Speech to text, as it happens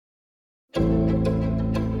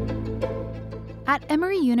At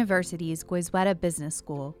Emory University's Goizueta Business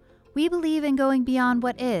School, we believe in going beyond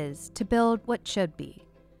what is to build what should be.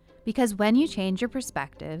 Because when you change your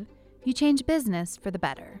perspective, you change business for the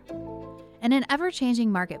better. In an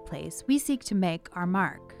ever-changing marketplace, we seek to make our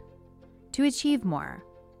mark. To achieve more,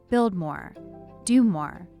 build more, do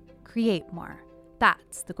more, create more.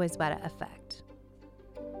 That's the Goizueta effect.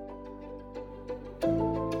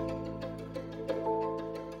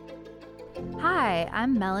 Hi,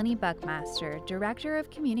 I'm Melanie Buckmaster, Director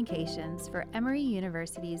of Communications for Emory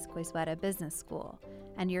University's Goizueta Business School,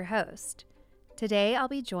 and your host. Today, I'll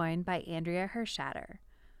be joined by Andrea Herschatter.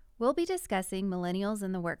 We'll be discussing millennials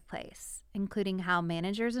in the workplace, including how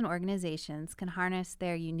managers and organizations can harness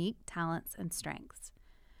their unique talents and strengths.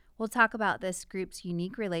 We'll talk about this group's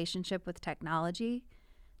unique relationship with technology,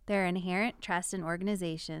 their inherent trust in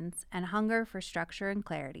organizations, and hunger for structure and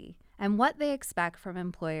clarity, and what they expect from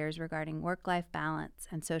employers regarding work-life balance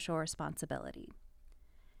and social responsibility.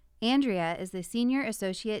 Andrea is the Senior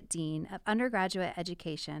Associate Dean of Undergraduate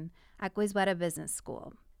Education at Goizueta Business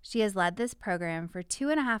School. She has led this program for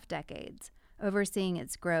 2.5 decades, overseeing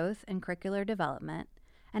its growth and curricular development,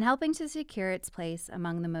 and helping to secure its place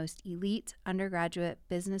among the most elite undergraduate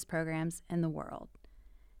business programs in the world.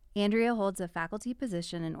 Andrea holds a faculty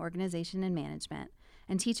position in organization and management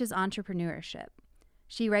and teaches entrepreneurship.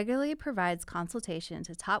 She regularly provides consultation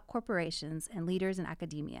to top corporations and leaders in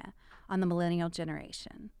academia on the millennial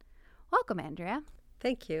generation. Welcome, Andrea.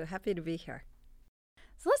 Thank you. Happy to be here.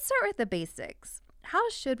 So let's start with the basics. How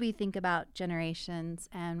should we think about generations,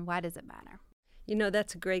 and why does it matter? You know,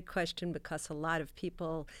 that's a great question because a lot of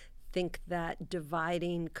people think that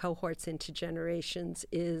dividing cohorts into generations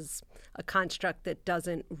is a construct that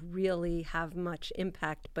doesn't really have much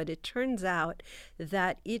impact, but it turns out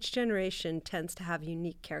that each generation tends to have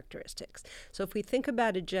unique characteristics. So if we think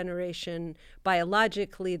about a generation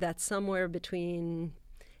biologically, that's somewhere between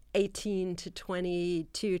 18 to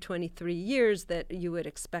 22, 23 years that you would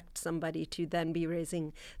expect somebody to then be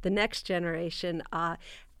raising the next generation.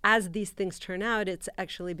 As these things turn out, it's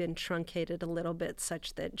actually been truncated a little bit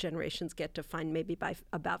such that generations get defined maybe by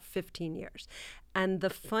about 15 years. And the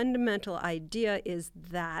fundamental idea is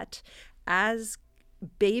that as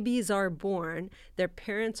babies are born, their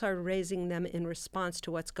parents are raising them in response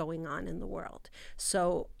to what's going on in the world.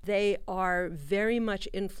 So they are very much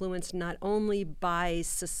influenced not only by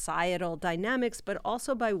societal dynamics, but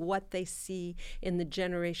also by what they see in the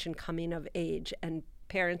generation coming of age. And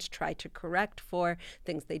parents try to correct for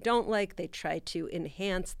things they don't like. They try to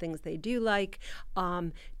enhance things they do like.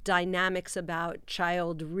 Dynamics about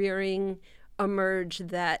child rearing emerge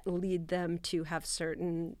that lead them to have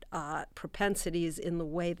certain propensities in the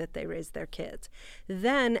way that they raise their kids.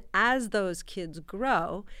 Then, as those kids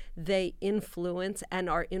grow, they influence and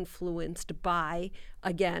are influenced by,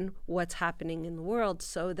 again, what's happening in the world,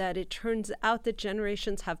 so that it turns out that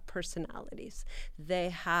generations have personalities. They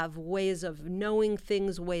have ways of knowing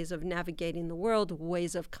things, ways of navigating the world,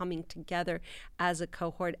 ways of coming together as a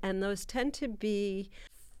cohort, and those tend to be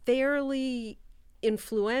fairly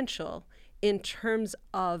influential in terms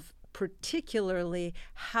of particularly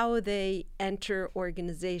how they enter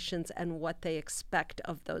organizations and what they expect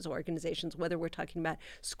of those organizations, whether we're talking about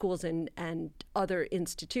schools and other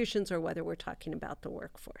institutions or whether we're talking about the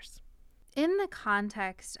workforce. In the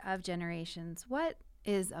context of generations, what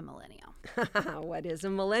is a millennial? What is a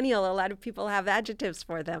millennial? A lot of people have adjectives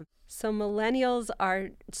for them. So millennials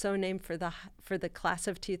are so named for the class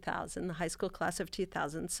of 2000, the high school class of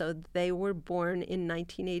 2000. So they were born in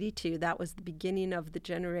 1982. That was the beginning of the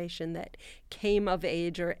generation that came of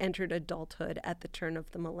age or entered adulthood at the turn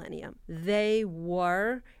of the millennium. They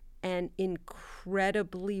were an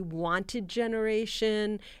incredibly wanted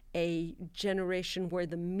generation, a generation where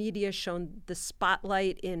the media shone the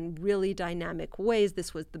spotlight in really dynamic ways.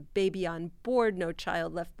 This was the baby on board, no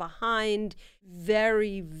child left behind,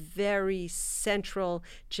 very, very central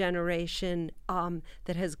generation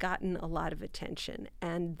that has gotten a lot of attention.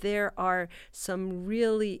 And there are some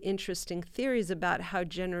really interesting theories about how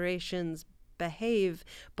generations behave,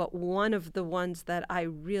 but one of the ones that I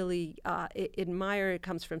really admire, it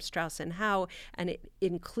comes from Strauss and Howe, and it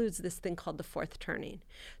includes this thing called the fourth turning.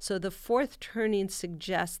 So the fourth turning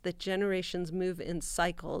suggests that generations move in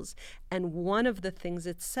cycles, and one of the things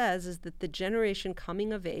it says is that the generation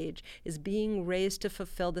coming of age is being raised to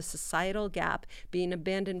fulfill the societal gap, being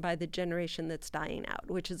abandoned by the generation that's dying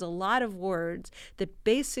out, which is a lot of words that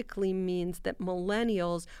basically means that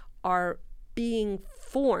millennials are being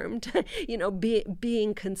formed,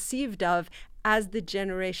 being conceived of as the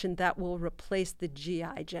generation that will replace the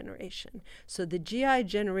GI generation. So the GI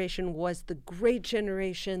generation was the great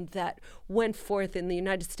generation that went forth in the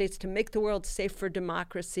United States to make the world safe for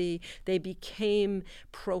democracy. They became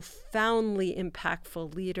profoundly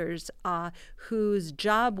impactful leaders whose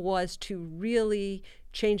job was to really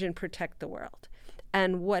change and protect the world.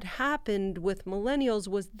 And what happened with millennials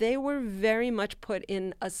was they were very much put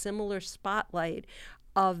in a similar spotlight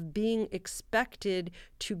of being expected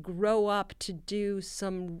to grow up to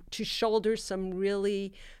shoulder some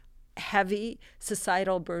really heavy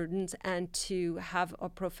societal burdens and to have a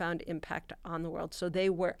profound impact on the world. So they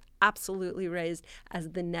were absolutely raised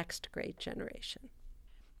as the next great generation.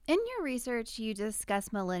 In your research, you discuss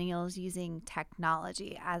millennials using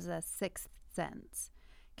technology as a sixth sense.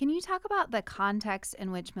 Can you talk about the context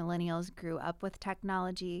in which millennials grew up with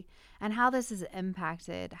technology and how this has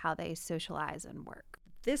impacted how they socialize and work?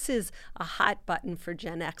 This is a hot button for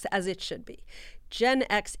Gen X, as it should be. Gen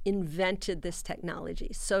X invented this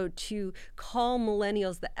technology. So to call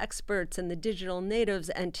millennials the experts and the digital natives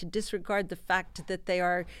and to disregard the fact that they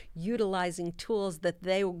are utilizing tools that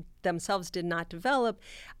they themselves did not develop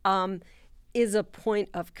is a point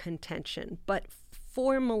of contention. But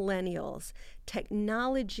for millennials,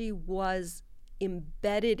 technology was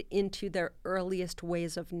embedded into their earliest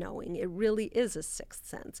ways of knowing. It really is a sixth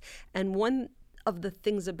sense. And one of the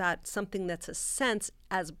things about something that's a sense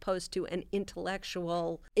as opposed to an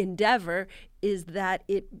intellectual endeavor is that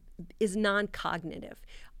it is non-cognitive.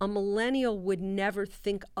 A millennial would never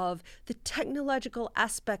think of the technological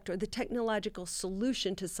aspect or the technological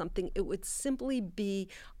solution to something. It would simply be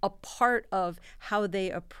a part of how they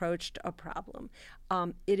approached a problem.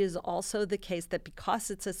 It is also the case that because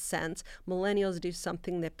it's a sense, millennials do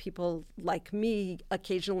something that people like me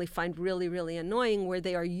occasionally find really, really annoying, where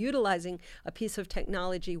they are utilizing a piece of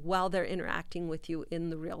technology while they're interacting with you in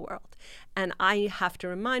the real world. And I have to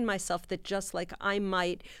remind myself that just like I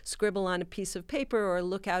might scribble on a piece of paper or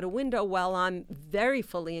look out a window while I'm very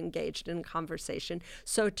fully engaged in conversation,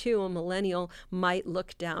 so too a millennial might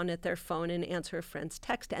look down at their phone and answer a friend's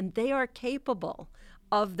text. And they are capable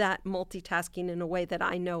of that multitasking in a way that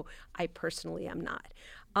I know I personally am not.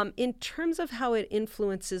 In terms of how it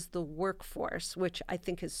influences the workforce, which I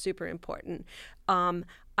think is super important,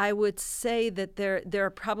 I would say that there are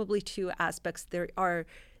probably two aspects. There are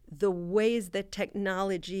the ways that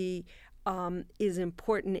technology is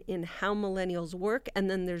important in how millennials work, and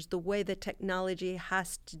then there's the way that technology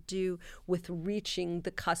has to do with reaching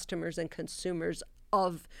the customers and consumers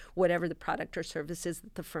of whatever the product or service is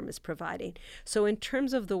that the firm is providing. So in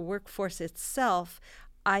terms of the workforce itself,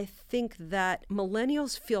 I think that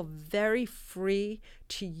millennials feel very free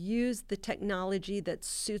to use the technology that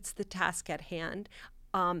suits the task at hand.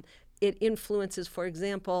 It influences, for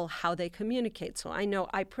example, how they communicate. So I know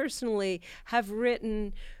I personally have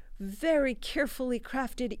written very carefully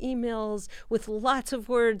crafted emails with lots of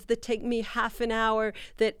words that take me half an hour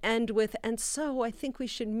that end with, and so I think we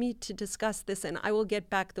should meet to discuss this, and I will get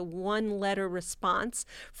back the one letter response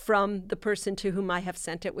from the person to whom I have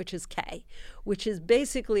sent it, which is K, which is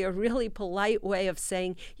basically a really polite way of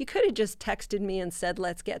saying, you could have just texted me and said,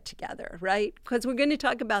 let's get together, right? Because we're going to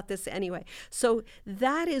talk about this anyway. So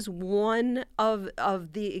that is one of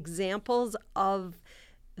the examples of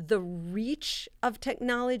the reach of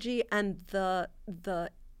technology and the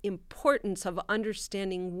importance of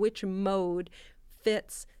understanding which mode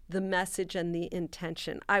fits the message and the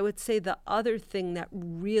intention. I would say the other thing that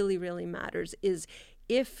really, really matters is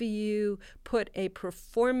if you put a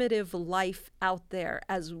performative life out there,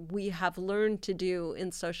 as we have learned to do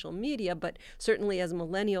in social media, but certainly as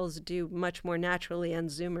millennials do much more naturally and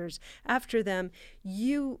Zoomers after them,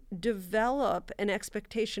 you develop an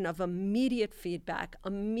expectation of immediate feedback,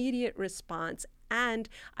 immediate response. And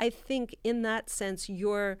I think in that sense,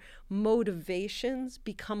 your motivations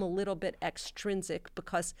become a little bit extrinsic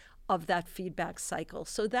because of that feedback cycle.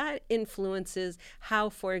 So that influences how,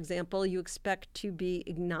 for example, you expect to be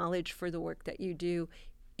acknowledged for the work that you do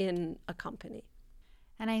in a company.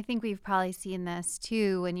 And I think we've probably seen this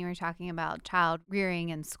too when you were talking about child rearing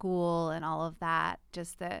in school and all of that,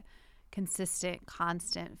 just the consistent,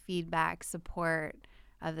 constant feedback support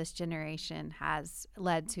of this generation has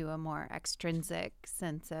led to a more extrinsic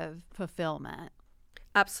sense of fulfillment.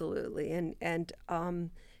 Absolutely. And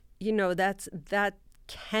you know, that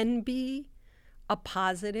can be a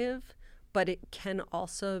positive, but it can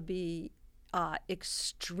also be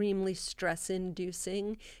extremely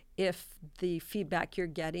stress-inducing if the feedback you're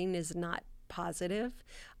getting is not positive.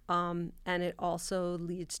 And it also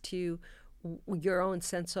leads to your own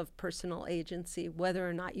sense of personal agency, whether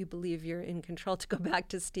or not you believe you're in control. To go back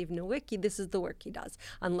to Steve Nowicki, this is the work he does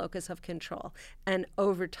on locus of control. And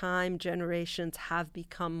over time, generations have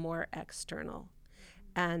become more external.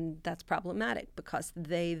 And that's problematic because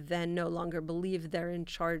they then no longer believe they're in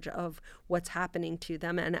charge of what's happening to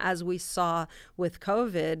them. And as we saw with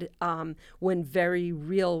COVID, when very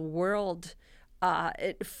real world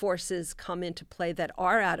forces come into play that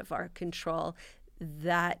are out of our control,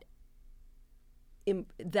 that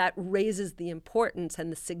raises the importance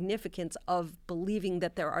and the significance of believing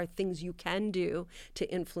that there are things you can do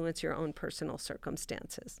to influence your own personal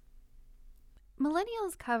circumstances.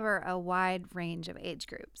 Millennials cover a wide range of age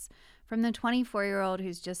groups, from the 24-year-old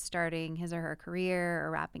who's just starting his or her career or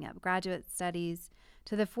wrapping up graduate studies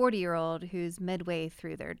to the 40-year-old who's midway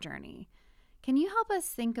through their journey. Can you help us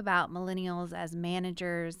think about millennials as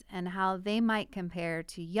managers and how they might compare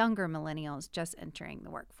to younger millennials just entering the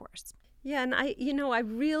workforce? Yeah, and I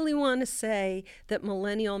really want to say that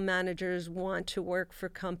millennial managers want to work for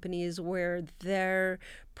companies where their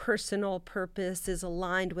personal purpose is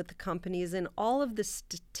aligned with the company's, and all of the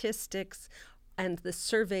statistics and the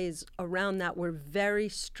surveys around that were very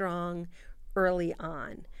strong early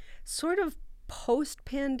on. Sort of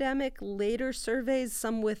post-pandemic, later surveys,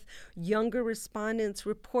 some with younger respondents,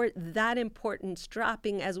 report that importance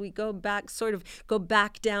dropping as we go back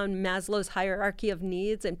down Maslow's hierarchy of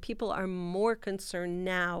needs, and people are more concerned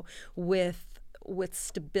now with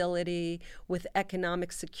stability, with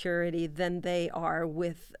economic security, than they are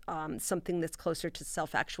with something that's closer to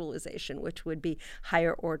self-actualization, which would be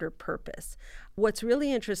higher order purpose. What's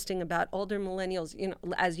really interesting about older millennials,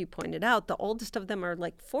 as you pointed out, the oldest of them are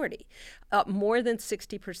like 40. More than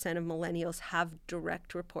 60% of millennials have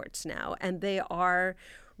direct reports now, and they are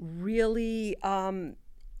really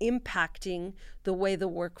impacting the way the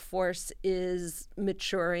workforce is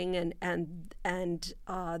maturing and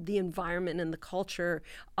the environment and the culture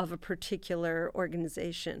of a particular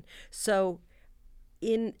organization. So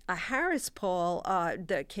in a Harris poll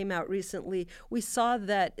that came out recently, we saw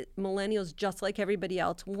that millennials, just like everybody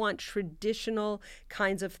else, want traditional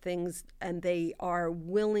kinds of things, and they are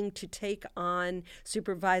willing to take on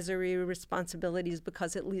supervisory responsibilities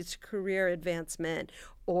because it leads to career advancement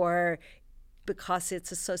or because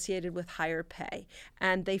it's associated with higher pay.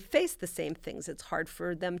 And they face the same things. It's hard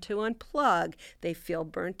for them to unplug. They feel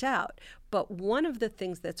burnt out. But one of the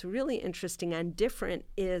things that's really interesting and different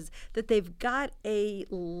is that they've got a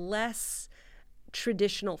less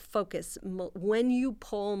traditional focus. When you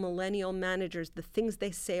poll millennial managers, the things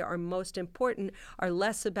they say are most important are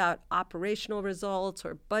less about operational results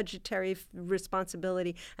or budgetary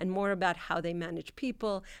responsibility and more about how they manage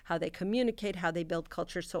people, how they communicate, how they build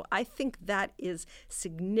culture. So I think that is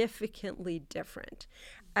significantly different.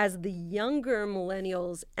 As the younger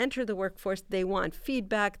millennials enter the workforce, they want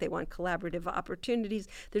feedback, they want collaborative opportunities.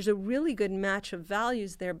 There's a really good match of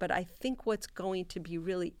values there, but I think what's going to be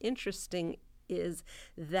really interesting is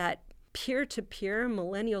that peer-to-peer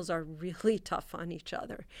millennials are really tough on each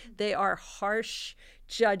other. They are harsh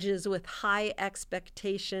judges with high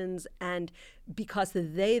expectations, and because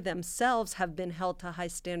they themselves have been held to high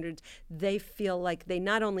standards, they feel like they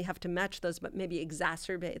not only have to match those, but maybe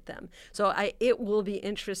exacerbate them. So it will be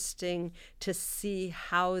interesting to see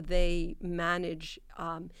how they manage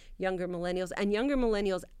younger millennials. And younger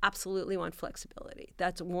millennials absolutely want flexibility.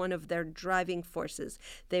 That's one of their driving forces.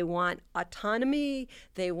 They want autonomy.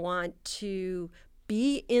 They want to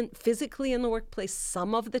be physically in the workplace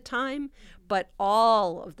some of the time, but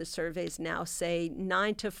all of the surveys now say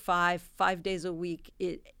 9 to 5, 5 days a week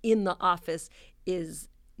in the office is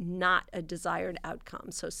not a desired outcome.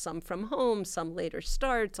 So some from home, some later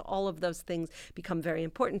starts, all of those things become very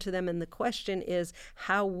important to them. And the question is,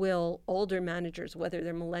 how will older managers, whether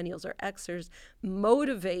they're millennials or Xers,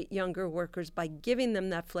 motivate younger workers by giving them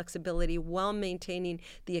that flexibility while maintaining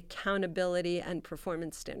the accountability and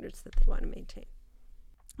performance standards that they want to maintain?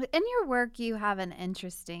 In your work, you have an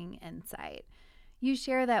interesting insight. You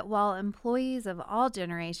share that while employees of all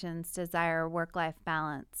generations desire work-life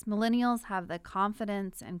balance, millennials have the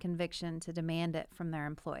confidence and conviction to demand it from their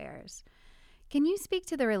employers. Can you speak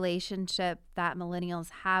to the relationship that millennials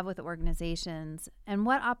have with organizations and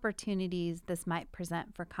what opportunities this might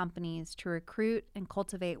present for companies to recruit and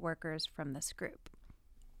cultivate workers from this group?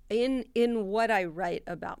 In what I write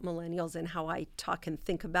about millennials and how I talk and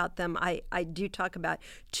think about them, I do talk about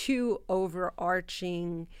two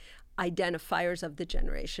overarching identifiers of the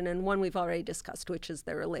generation. And one we've already discussed, which is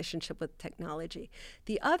their relationship with technology.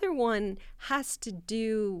 The other one has to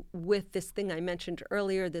do with this thing I mentioned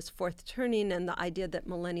earlier, this fourth turning, and the idea that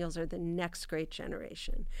millennials are the next great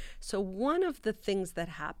generation. So one of the things that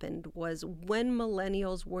happened was when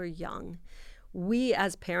millennials were young, we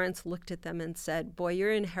as parents looked at them and said, boy,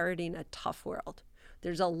 you're inheriting a tough world.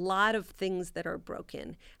 There's a lot of things that are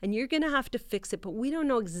broken and you're going to have to fix it, but we don't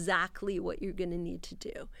know exactly what you're going to need to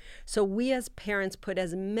do. So we as parents put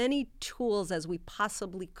as many tools as we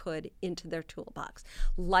possibly could into their toolbox.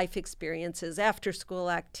 Life experiences, after school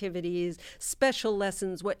activities, special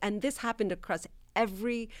lessons, and this happened across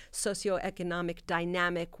every socioeconomic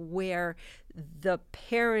dynamic where the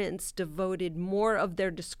parents devoted more of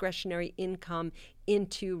their discretionary income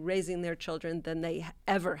into raising their children than they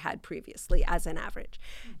ever had previously as an average.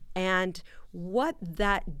 And what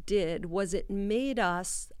that did was it made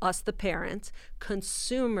us the parents,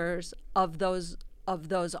 consumers of those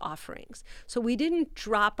offerings. So we didn't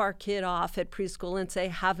drop our kid off at preschool and say,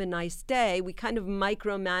 have a nice day. We kind of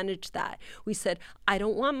micromanaged that. We said, I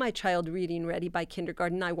don't want my child reading ready by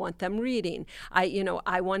kindergarten. I want them reading.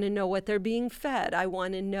 I want to know what they're being fed. I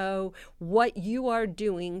want to know what you are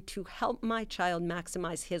doing to help my child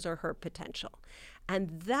maximize his or her potential.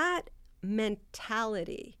 And that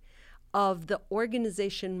mentality of the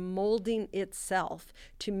organization molding itself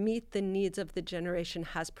to meet the needs of the generation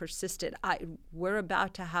has persisted. We're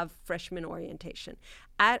about to have freshman orientation.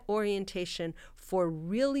 At orientation, for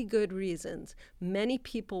really good reasons, many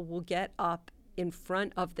people will get up in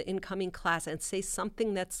front of the incoming class and say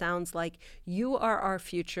something that sounds like, you are our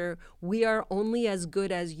future. We are only as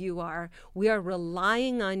good as you are. We are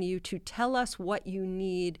relying on you to tell us what you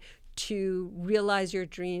need to realize your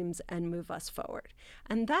dreams and move us forward.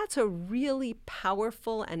 And that's a really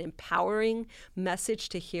powerful and empowering message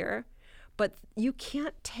to hear. But you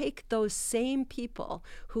can't take those same people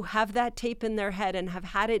who have that tape in their head and have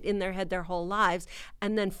had it in their head their whole lives,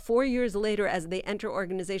 and then 4 years later, as they enter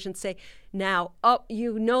organizations, say, now,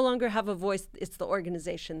 you no longer have a voice. It's the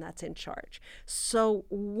organization that's in charge. So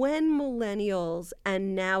when millennials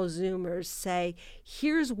and now Zoomers say,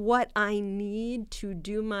 here's what I need to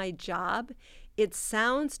do my job, it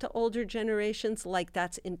sounds to older generations like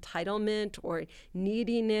that's entitlement or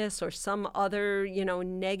neediness or some other,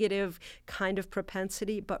 negative kind of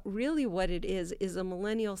propensity. But really what it is a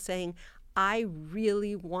millennial saying, I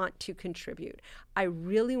really want to contribute. I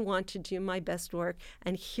really want to do my best work.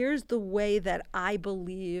 And here's the way that I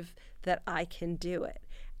believe that I can do it.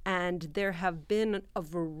 And there have been a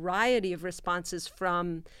variety of responses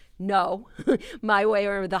from no, my way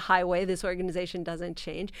or the highway, this organization doesn't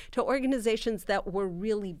change, to organizations that were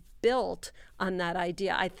really built on that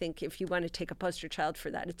idea. I think if you want to take a poster child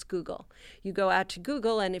for that, it's Google. You go out to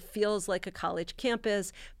Google and it feels like a college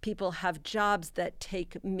campus. People have jobs that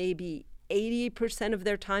take maybe 80% of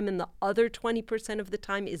their time, and the other 20% of the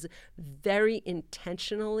time is very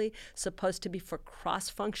intentionally supposed to be for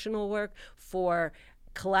cross-functional work, for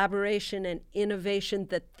collaboration and innovation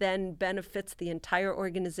that then benefits the entire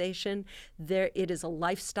organization. It is a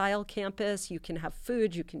lifestyle campus. You can have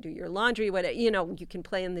food, you can do your laundry, you can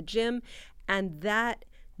play in the gym. And that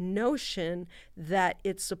notion that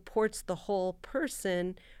it supports the whole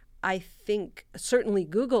person, I think certainly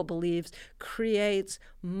Google believes, creates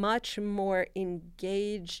much more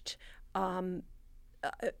engaged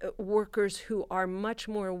workers who are much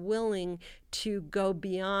more willing to go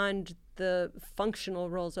beyond the functional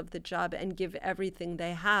roles of the job and give everything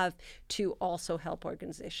they have to also help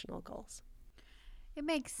organizational goals. It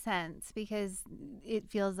makes sense because it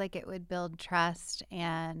feels like it would build trust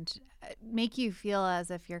and make you feel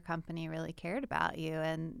as if your company really cared about you,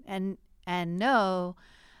 and know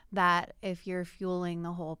that if you're fueling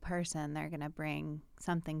the whole person, they're going to bring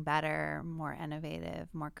something better, more innovative,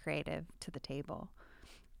 more creative to the table.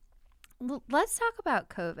 Let's talk about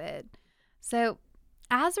COVID. So,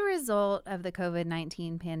 as a result of the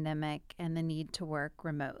COVID-19 pandemic and the need to work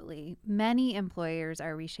remotely, many employers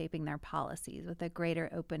are reshaping their policies with a greater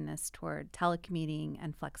openness toward telecommuting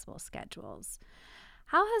and flexible schedules.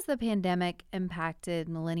 How has the pandemic impacted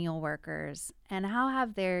millennial workers, and how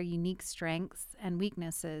have their unique strengths and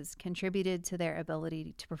weaknesses contributed to their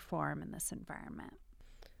ability to perform in this environment?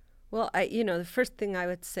 Well, the first thing I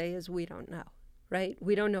would say is we don't know. Right?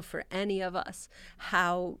 We don't know for any of us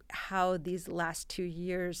how these last 2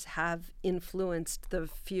 years have influenced the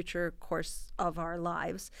future course of our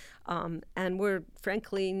lives. And we're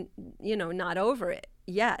frankly, not over it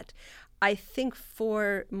yet. I think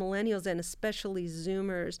for millennials and especially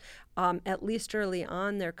Zoomers, at least early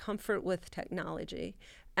on, their comfort with technology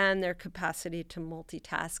and their capacity to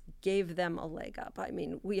multitask gave them a leg up. I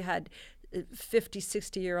mean, we had 50,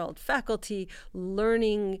 60-year-old faculty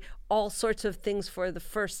learning all sorts of things for the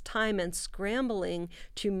first time and scrambling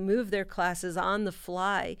to move their classes on the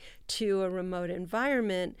fly to a remote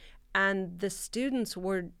environment. And the students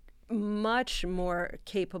were much more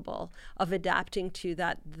capable of adapting to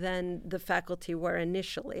that than the faculty were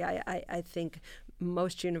initially. I think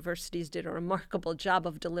most universities did a remarkable job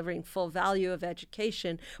of delivering full value of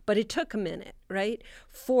education, but it took a minute, right?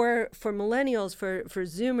 For millennials, for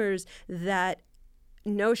Zoomers, that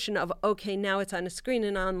notion of, okay, now it's on a screen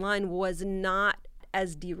and online was not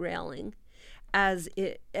as derailing as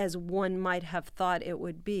one might have thought it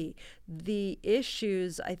would be. The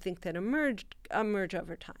issues, I think, that emerge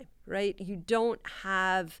over time, right? You don't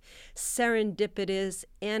have serendipitous,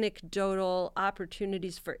 anecdotal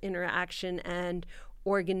opportunities for interaction and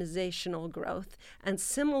organizational growth. And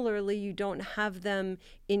similarly, you don't have them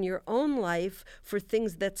in your own life for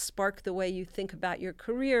things that spark the way you think about your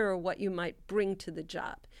career or what you might bring to the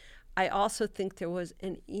job. I also think there was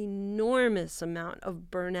an enormous amount of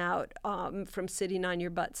burnout from sitting on your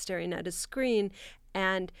butt staring at a screen,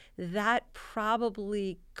 and that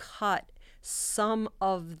probably cut some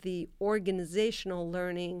of the organizational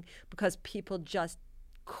learning because people just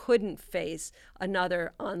couldn't face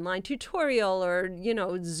another online tutorial or,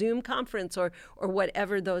 Zoom conference or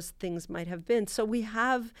whatever those things might have been. So we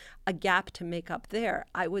have a gap to make up there.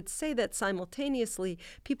 I would say that simultaneously,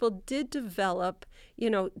 people did develop,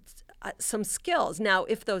 some skills. Now,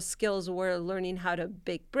 if those skills were learning how to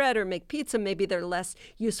bake bread or make pizza, maybe they're less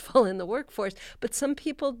useful in the workforce. But some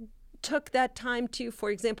people took that time to, for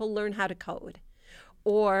example, learn how to code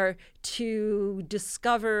or to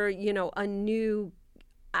discover, a new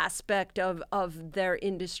aspect of their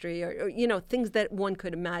industry or things that one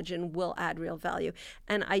could imagine will add real value.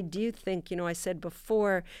 And I do think, I said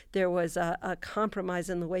before, there was a compromise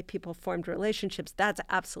in the way people formed relationships. That's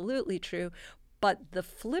absolutely true. But the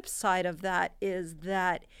flip side of that is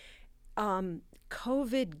that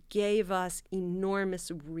COVID gave us enormous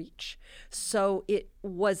reach. So it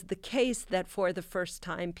was the case that for the first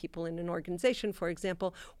time, people in an organization, for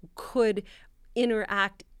example, could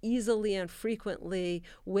interact easily and frequently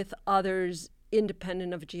with others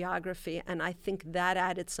independent of geography. And I think that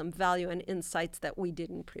added some value and insights that we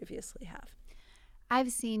didn't previously have.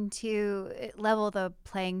 I've seen too, it level the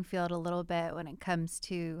playing field a little bit when it comes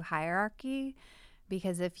to hierarchy,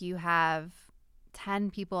 because if you have 10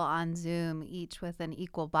 people on Zoom, each with an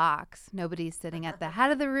equal box, nobody's sitting at the head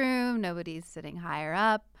of the room, nobody's sitting higher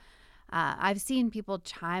up. I've seen people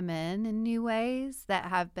chime in new ways that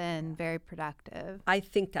have been very productive. I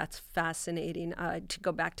think that's fascinating. To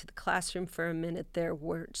go back to the classroom for a minute, there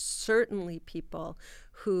were certainly people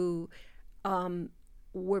who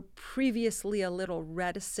were previously a little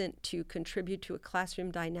reticent to contribute to a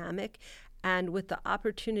classroom dynamic, and with the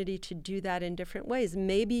opportunity to do that in different ways.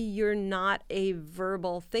 Maybe you're not a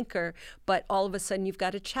verbal thinker, but all of a sudden you've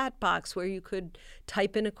got a chat box where you could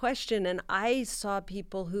type in a question. And I saw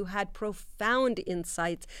people who had profound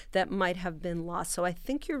insights that might have been lost. So I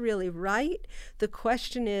think you're really right. The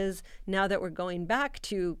question is, now that we're going back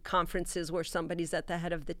to conferences where somebody's at the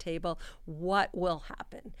head of the table, what will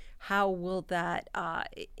happen? How will that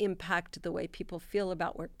impact the way people feel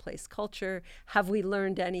about workplace culture? Have we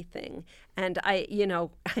learned anything? And I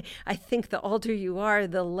think the older you are,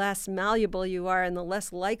 the less malleable you are, and the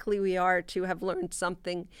less likely we are to have learned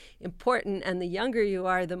something important. And the younger you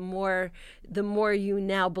are, the more you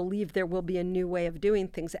now believe there will be a new way of doing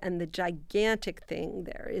things. And the gigantic thing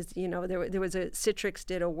there is, there was Citrix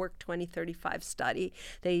did a Work 2035 study.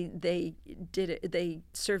 They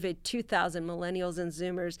surveyed 2,000 millennials and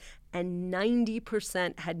Zoomers, and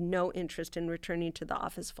 90% had no interest in returning to the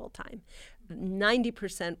office full time.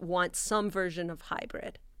 90% want some version of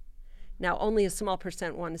hybrid. Now, only a small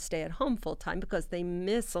percent want to stay at home full time because they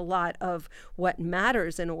miss a lot of what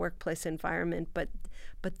matters in a workplace environment. But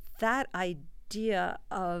that idea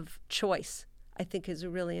of choice, I think, is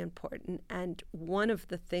really important. And one of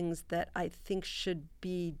the things that I think should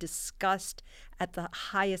be discussed at the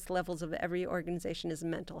highest levels of every organization is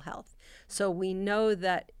mental health. So we know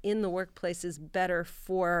that in the workplace is better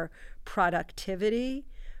for productivity,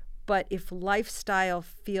 but if lifestyle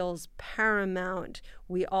feels paramount,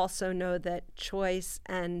 we also know that choice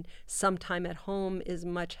and some time at home is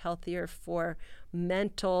much healthier for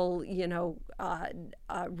mental,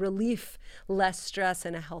 relief, less stress,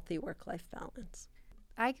 and a healthy work-life balance.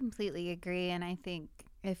 I completely agree. And I think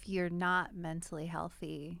if you're not mentally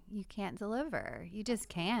healthy, you can't deliver. You just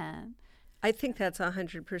can't. I think that's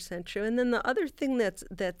 100% true. And then the other thing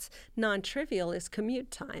that's non-trivial is commute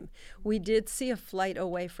time. We did see a flight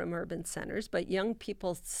away from urban centers, but young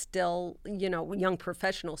people still, young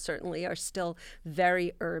professionals certainly are still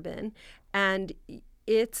very urban. And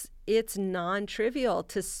it's non-trivial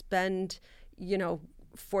to spend,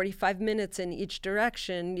 45 minutes in each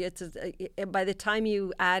direction. By the time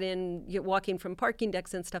you add in walking from parking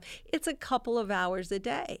decks and stuff, it's a couple of hours a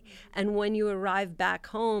day. And when you arrive back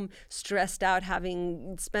home stressed out,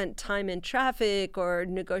 having spent time in traffic or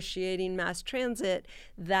negotiating mass transit,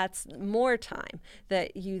 that's more time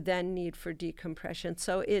that you then need for decompression.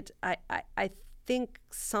 So I think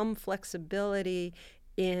some flexibility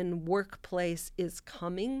in workplace is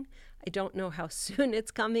coming. I don't know how soon it's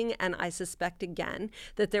coming, and I suspect, again,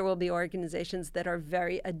 that there will be organizations that are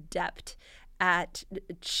very adept at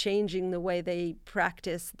changing the way they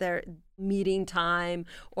practice their meeting time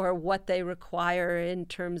or what they require in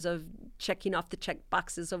terms of checking off the check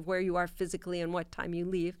boxes of where you are physically and what time you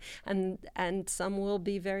leave, and some will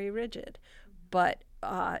be very rigid. But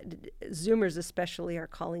Zoomers especially are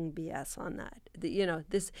calling BS on that.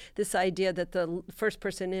 This idea that the first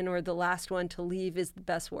person in or the last one to leave is the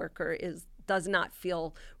best worker does not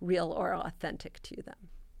feel real or authentic to them.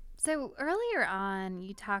 So earlier on,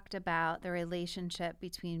 you talked about the relationship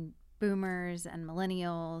between boomers and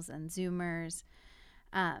millennials and Zoomers.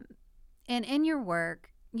 And in your work,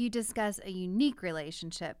 you discuss a unique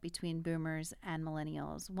relationship between boomers and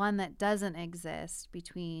millennials, one that doesn't exist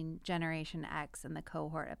between Generation X and the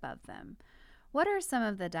cohort above them. What are some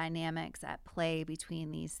of the dynamics at play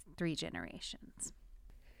between these three generations?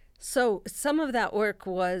 So some of that work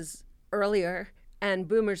was earlier, and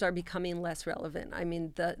boomers are becoming less relevant. I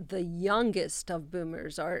mean, the youngest of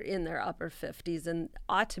boomers are in their upper 50s and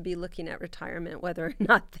ought to be looking at retirement, whether or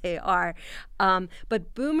not they are.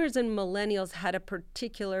 But boomers and millennials had a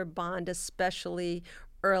particular bond, especially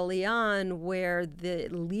early on, where the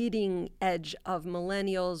leading edge of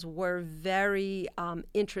millennials were very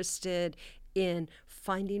interested in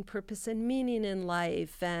finding purpose and meaning in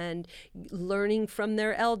life and learning from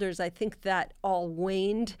their elders. I think that all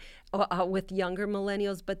waned with younger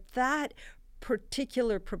millennials, but that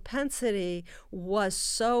particular propensity was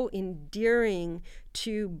so endearing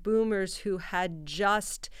to boomers who had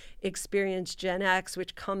just experienced Gen X,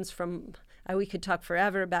 which comes from, we could talk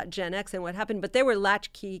forever about Gen X and what happened, but they were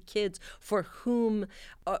latchkey kids for whom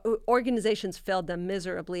organizations failed them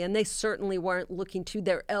miserably, and they certainly weren't looking to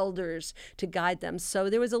their elders to guide them. So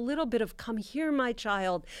there was a little bit of come here, my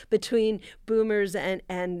child, between boomers and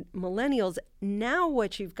millennials. Now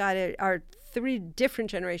what you've got are three different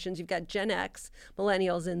generations. You've got Gen X,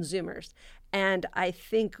 millennials, and Zoomers. And I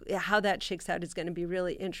think how that shakes out is going to be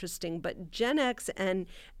really interesting. But Gen X and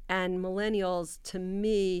millennials, to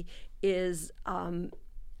me, is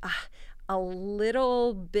a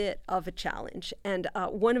little bit of a challenge. And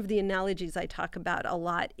one of the analogies I talk about a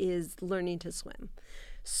lot is learning to swim.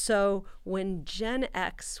 So when Gen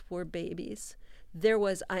X were babies, there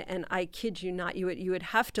was, and I kid you not, you would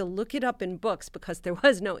have to look it up in books because there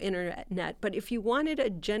was no internet. But if you wanted a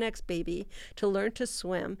Gen X baby to learn to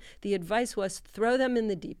swim, the advice was throw them in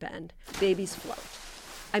the deep end. Babies float.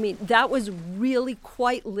 I mean, that was really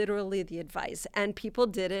quite literally the advice. And people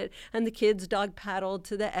did it, and the kids dog paddled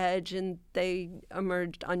to the edge, and they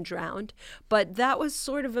emerged undrowned. But that was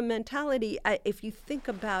sort of a mentality. If you think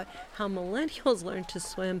about how millennials learned to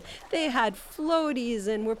swim, they had floaties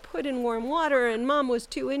and were put in warm water, and mom was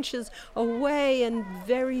 2 inches away, and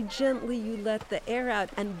very gently you let the air out.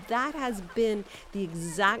 And that has been the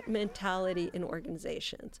exact mentality in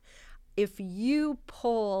organizations. If you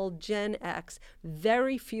poll Gen X,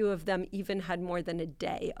 very few of them even had more than a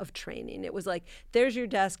day of training. It was like, there's your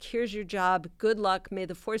desk, here's your job, good luck, may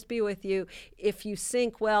the force be with you. If you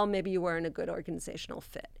sink, well, maybe you weren't a good organizational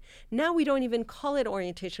fit. Now we don't even call it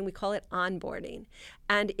orientation, we call it onboarding.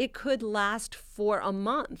 And it could last for a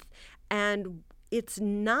month. And it's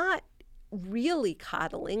not really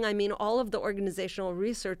coddling. I mean, all of the organizational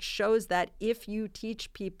research shows that if you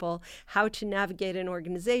teach people how to navigate an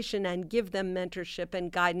organization and give them mentorship and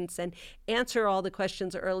guidance and answer all the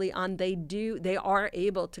questions early on, they are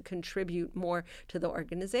able to contribute more to the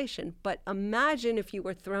organization. But imagine if you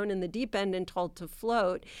were thrown in the deep end and told to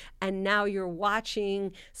float, and now you're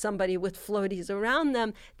watching somebody with floaties around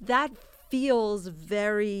them. That feels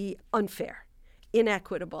very unfair,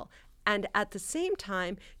 inequitable. And at the same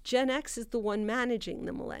time, Gen X is the one managing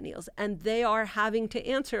the millennials, and they are having to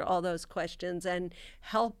answer all those questions and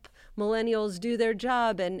help millennials do their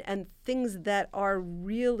job, and things that are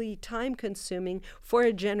really time consuming for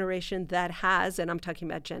a generation that has, and I'm talking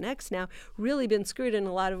about Gen X now, really been screwed in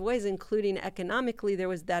a lot of ways, including economically. There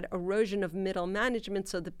was that erosion of middle management,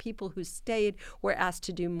 so the people who stayed were asked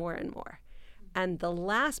to do more and more. And the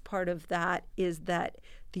last part of that is that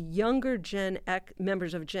the younger Gen X,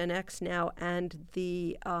 members of Gen X now, and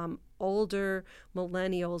the older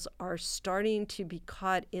millennials are starting to be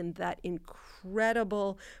caught in that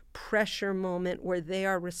incredible pressure moment where they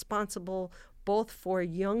are responsible both for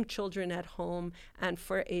young children at home and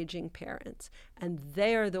for aging parents. And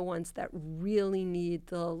they are the ones that really need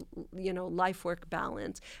the, life-work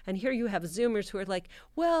balance. And here you have Zoomers who are like,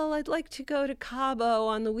 well, I'd like to go to Cabo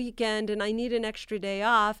on the weekend and I need an extra day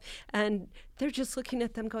off. And they're just looking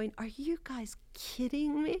at them going, are you guys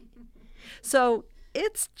kidding me? So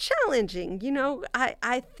it's challenging.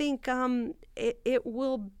 I think it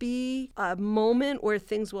will be a moment where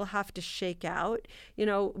things will have to shake out.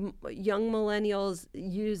 Young millennials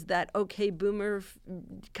use that okay boomer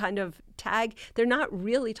kind of tag. They're not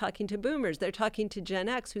really talking to boomers. They're talking to Gen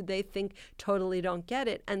X, who they think totally don't get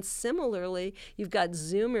it. And similarly, you've got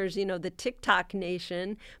Zoomers, the TikTok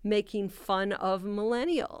nation, making fun of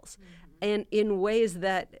millennials. And in ways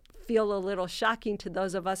that feel a little shocking to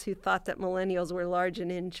those of us who thought that millennials were large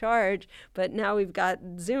and in charge, but now we've got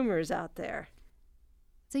Zoomers out there.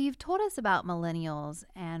 So you've told us about millennials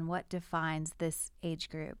and what defines this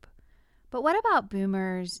age group. But what about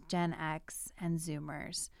boomers, Gen X, and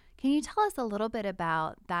Zoomers? Can you tell us a little bit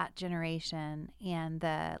about that generation and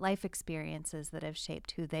the life experiences that have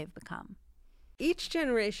shaped who they've become? Each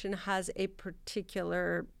generation has a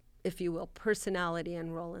particular, if you will, personality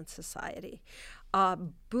and role in society.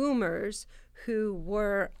 Boomers, who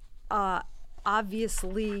were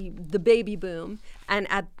obviously the baby boom,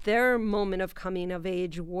 and at their moment of coming of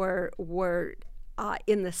age were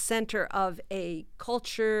in the center of a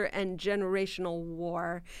culture and generational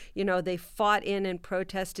war. They fought in and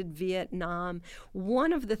protested Vietnam.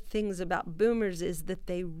 One of the things about boomers is that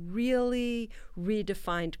they really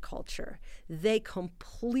redefined culture. They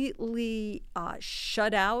completely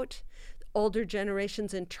shut out older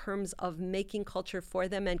generations in terms of making culture for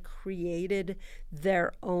them and created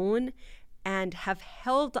their own, and have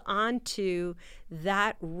held on to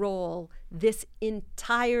that role this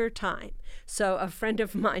entire time. So a friend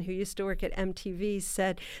of mine who used to work at MTV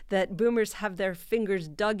said that boomers have their fingers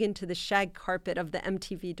dug into the shag carpet of the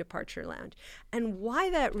MTV departure lounge. And why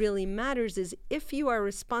that really matters is if you are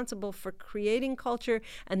responsible for creating culture,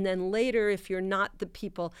 and then later, if you're not the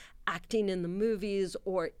people acting in the movies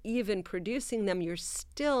or even producing them, you're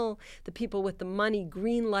still the people with the money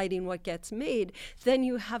green-lighting what gets made, then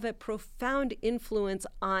you have a profound influence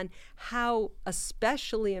on how,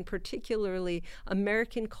 especially and particularly,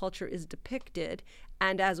 American culture is depicted.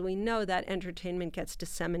 And as we know, that entertainment gets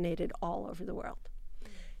disseminated all over the world.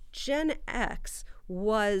 Gen X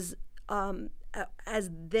was as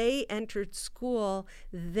they entered school,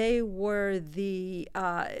 they were the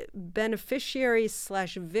beneficiaries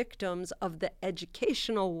 / victims of the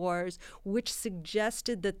educational wars, which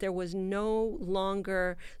suggested that there was no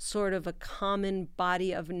longer sort of a common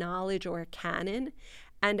body of knowledge or a canon.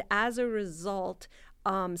 And as a result,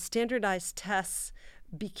 standardized tests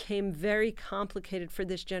became very complicated for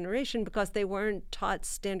this generation because they weren't taught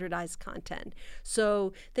standardized content.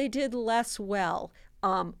 So they did less well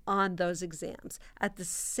on those exams. At the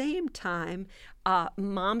same time,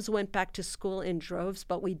 moms went back to school in droves,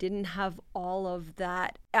 but we didn't have all of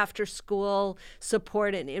that after-school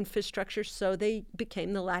support and infrastructure, so they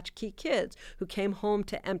became the latchkey kids who came home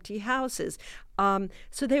to empty houses.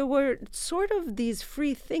 So they were sort of these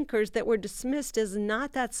free thinkers that were dismissed as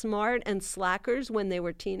not that smart and slackers when they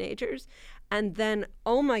were teenagers. And then,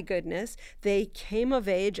 oh my goodness, they came of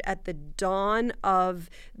age at the dawn of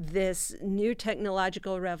this new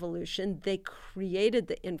technological revolution. They created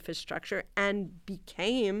the infrastructure and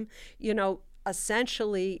became,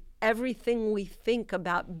 essentially everything we think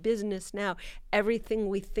about business now, everything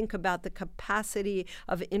we think about the capacity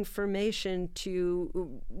of information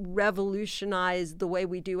to revolutionize the way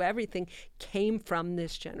we do everything came from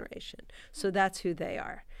this generation. So that's who they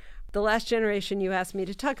are. The last generation you asked me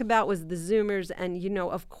to talk about was the Zoomers, and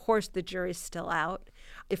of course the jury's still out.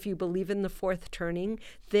 If you believe in the fourth turning,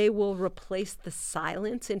 they will replace the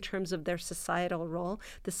silence in terms of their societal role.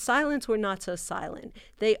 The silents were not so silent.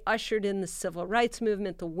 They ushered in the civil rights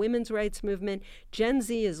movement, the women's rights movement. Gen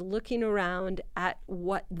Z is looking around at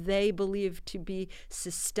what they believe to be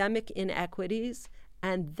systemic inequities,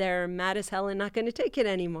 and they're mad as hell and not going to take it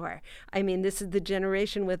anymore. I mean, this is the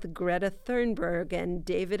generation with Greta Thunberg and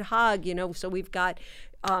David Hogg, so we've got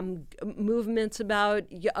movements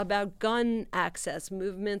about gun access,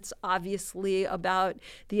 movements obviously about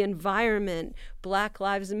the environment, Black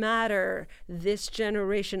Lives Matter. This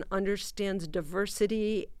generation understands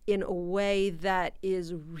diversity in a way that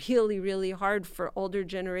is really, really hard for older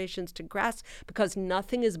generations to grasp, because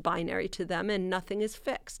nothing is binary to them and nothing is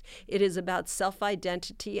fixed. It is about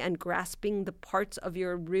self-identity and grasping the parts of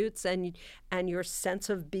your roots and your sense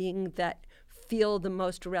of being that feel the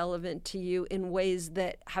most relevant to you in ways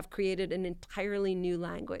that have created an entirely new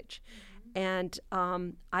language. And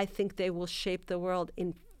I think they will shape the world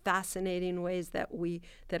in fascinating ways that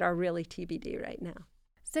are really TBD right now.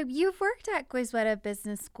 So you've worked at Goizueta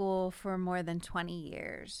Business School for more than 20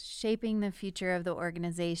 years, shaping the future of the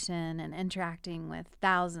organization and interacting with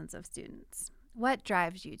thousands of students. What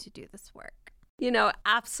drives you to do this work?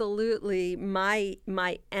 Absolutely. My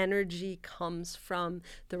energy comes from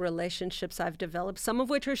the relationships I've developed, some of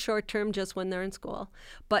which are short-term, just when they're in school,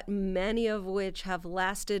 but many of which have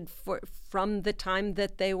lasted from the time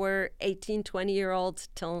that they were 18, 20-year-olds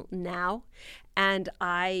till now. And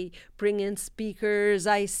I bring in speakers,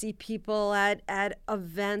 I see people at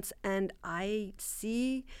events, and I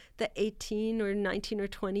see the 18 or 19 or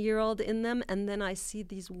 20-year-old in them, and then I see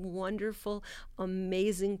these wonderful,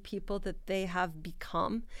 amazing people that they have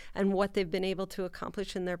become and what they've been able to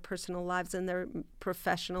accomplish in their personal lives and their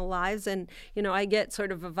professional lives. And, I get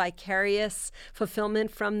sort of a vicarious fulfillment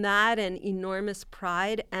from that and enormous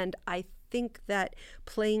pride. And I think that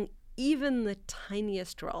playing even the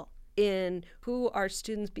tiniest role in who our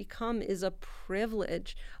students become is a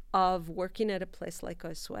privilege of working at a place like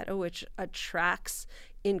Goizueta, which attracts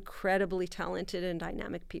incredibly talented and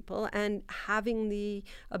dynamic people, and having the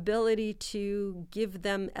ability to give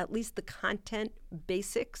them at least the content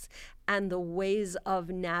basics and the ways of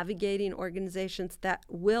navigating organizations that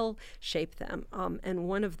will shape them. And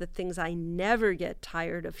one of the things I never get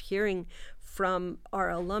tired of hearing from our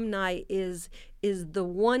alumni is the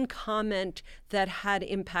one comment that had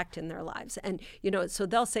impact in their lives. And, so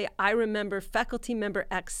they'll say, I remember faculty member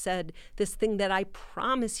X said this thing that I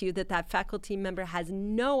promise you that faculty member has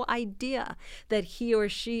no idea that he or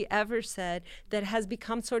she ever said, that has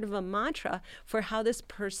become sort of a mantra for how this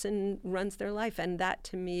person runs their life. And that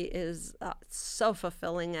to me is so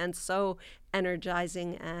fulfilling and so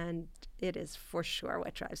energizing, and it is for sure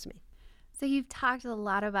what drives me. So you've talked a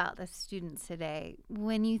lot about the students today.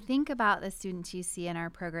 When you think about the students you see in our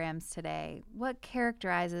programs today, what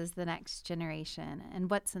characterizes the next generation and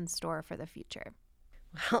what's in store for the future?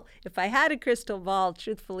 Well, if I had a crystal ball,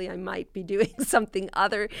 truthfully, I might be doing something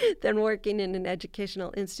other than working in an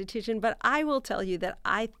educational institution. But I will tell you that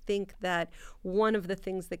I think that one of the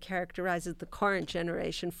things that characterizes the current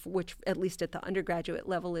generation, which at least at the undergraduate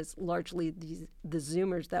level is largely the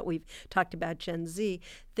Zoomers that we've talked about, Gen Z,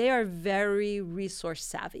 they are very resource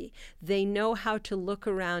savvy. They know how to look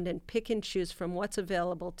around and pick and choose from what's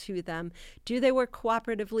available to them. Do they work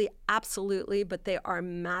cooperatively? Absolutely, but they are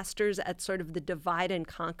masters at sort of the divide and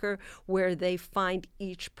conquer, where they find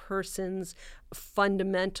each person's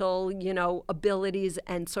fundamental, abilities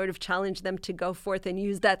and sort of challenge them to go forth and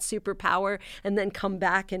use that superpower and then come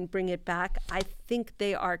back and bring it back. I think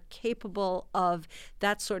they are capable of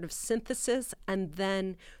that sort of synthesis, and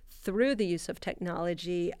then through the use of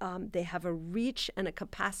technology, they have a reach and a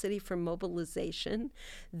capacity for mobilization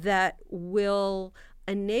that will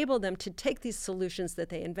enable them to take these solutions that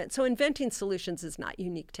they invent. So inventing solutions is not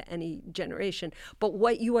unique to any generation, but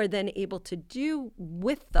what you are then able to do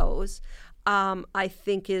with those, I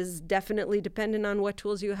think, is definitely dependent on what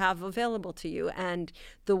tools you have available to you. And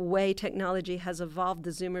the way technology has evolved, the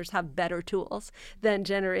Zoomers have better tools than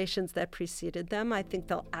generations that preceded them. I think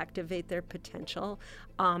they'll activate their potential,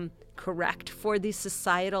 correct for these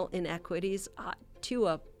societal inequities to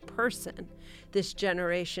a person. This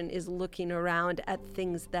generation is looking around at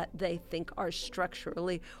things that they think are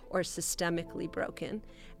structurally or systemically broken,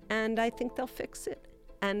 and I think they'll fix it.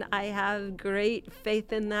 And I have great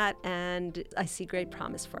faith in that, and I see great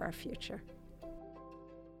promise for our future.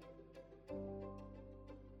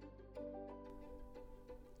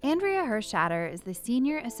 Andrea Herschatter is the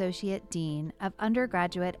Senior Associate Dean of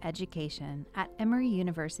Undergraduate Education at Emory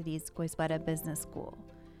University's Goizueta Business School.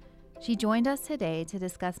 She joined us today to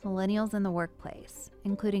discuss millennials in the workplace,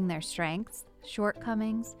 including their strengths,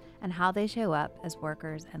 shortcomings, and how they show up as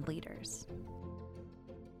workers and leaders.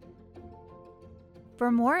 For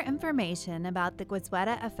more information about the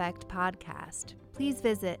Goizueta Effect podcast, please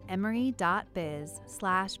visit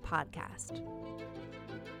emory.biz/podcast.